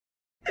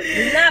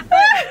It's not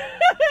funny.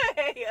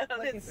 Hey,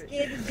 I'm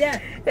scared to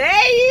death.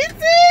 Hey, you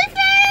see,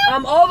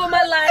 I'm over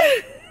my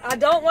life. I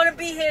don't want to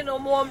be here no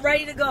more. I'm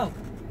ready to go.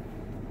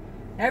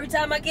 Every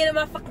time I get in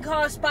my fucking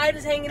car,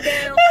 spiders hanging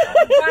down.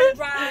 I'm trying to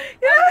drive.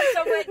 I'm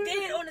somewhere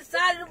dead on the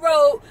side of the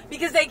road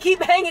because they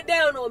keep hanging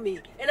down on me.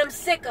 And I'm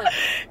sick of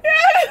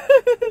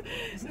it.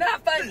 It's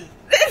not funny.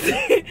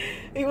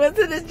 We went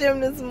to the gym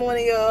this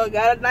morning, y'all.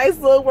 Got a nice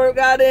little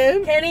workout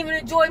in. Can't even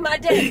enjoy my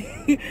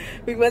day.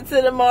 We went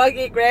to the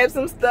market, grabbed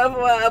some stuff.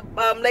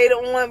 Later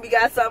on, we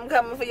got something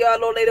coming for y'all a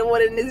little later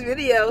on in this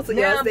video. So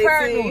y'all stay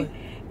tuned.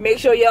 Make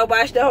sure y'all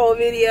watch the whole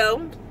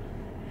video.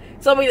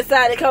 So we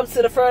decided to come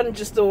to the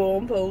furniture store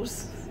on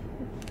post.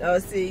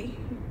 Y'all see.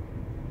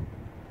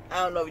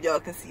 I don't know if y'all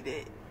can see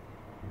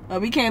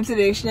that. We came to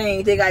the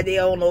Exchange. They got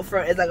their own little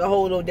front. It's like a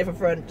whole little different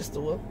furniture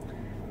store.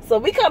 So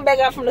we come back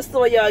out from the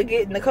store, y'all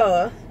get in the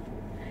car.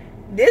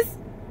 This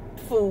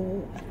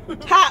fool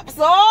hops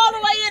all the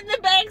way in the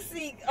back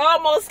seat.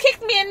 Almost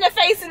kicked me in the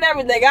face and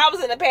everything. I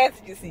was in the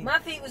passenger seat. My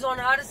feet was on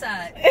the other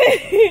side.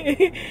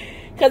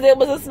 Because it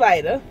was a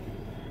spider.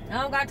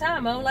 I don't got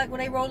time. I don't like when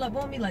they roll up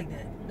on me like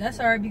that. That's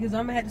alright because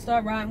I'm going to have to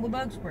start riding with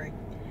bug spray.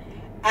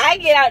 I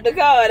get out the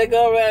car to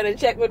go around and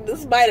check with the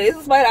spider. There's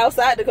a spider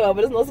outside the car,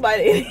 but there's no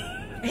spider in it.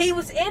 He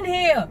was in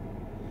here.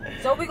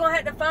 So we're going to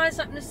have to find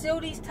something to seal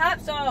these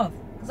tops off.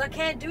 Because I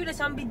can't do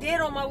this. I'm going to be dead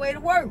on my way to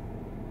work.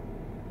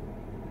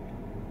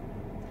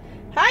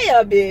 How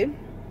y'all been?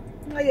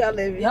 How y'all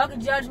living? Y'all can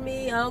judge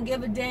me. I don't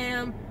give a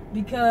damn.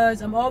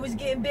 Because I'm always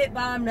getting bit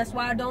by them. That's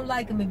why I don't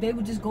like them. If they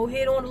would just go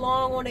head on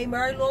along on their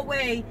merry little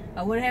way,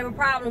 I wouldn't have a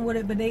problem with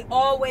it. But they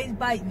always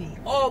bite me.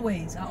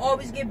 Always. I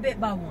always get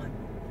bit by one.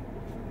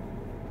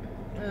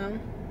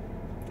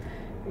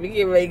 We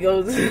get ready to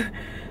go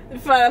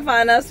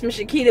find us some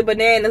Chiquita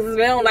bananas.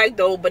 We don't like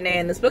those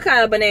bananas. What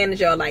kind of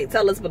bananas y'all like?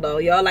 Tell us below.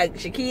 Y'all like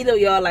Chiquita or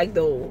y'all like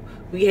those?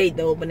 We hate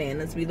those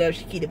bananas. We love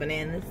Chiquita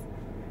bananas.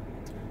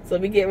 So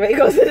we get ready to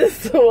go to the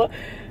store.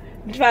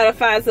 Try to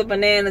find some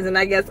bananas and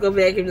I guess go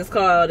vacuum this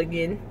car out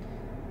again.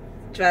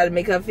 Try to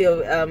make her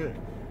feel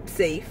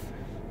safe.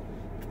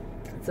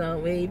 So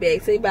when you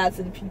back, say bye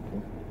to the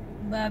people.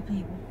 Bye,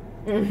 people.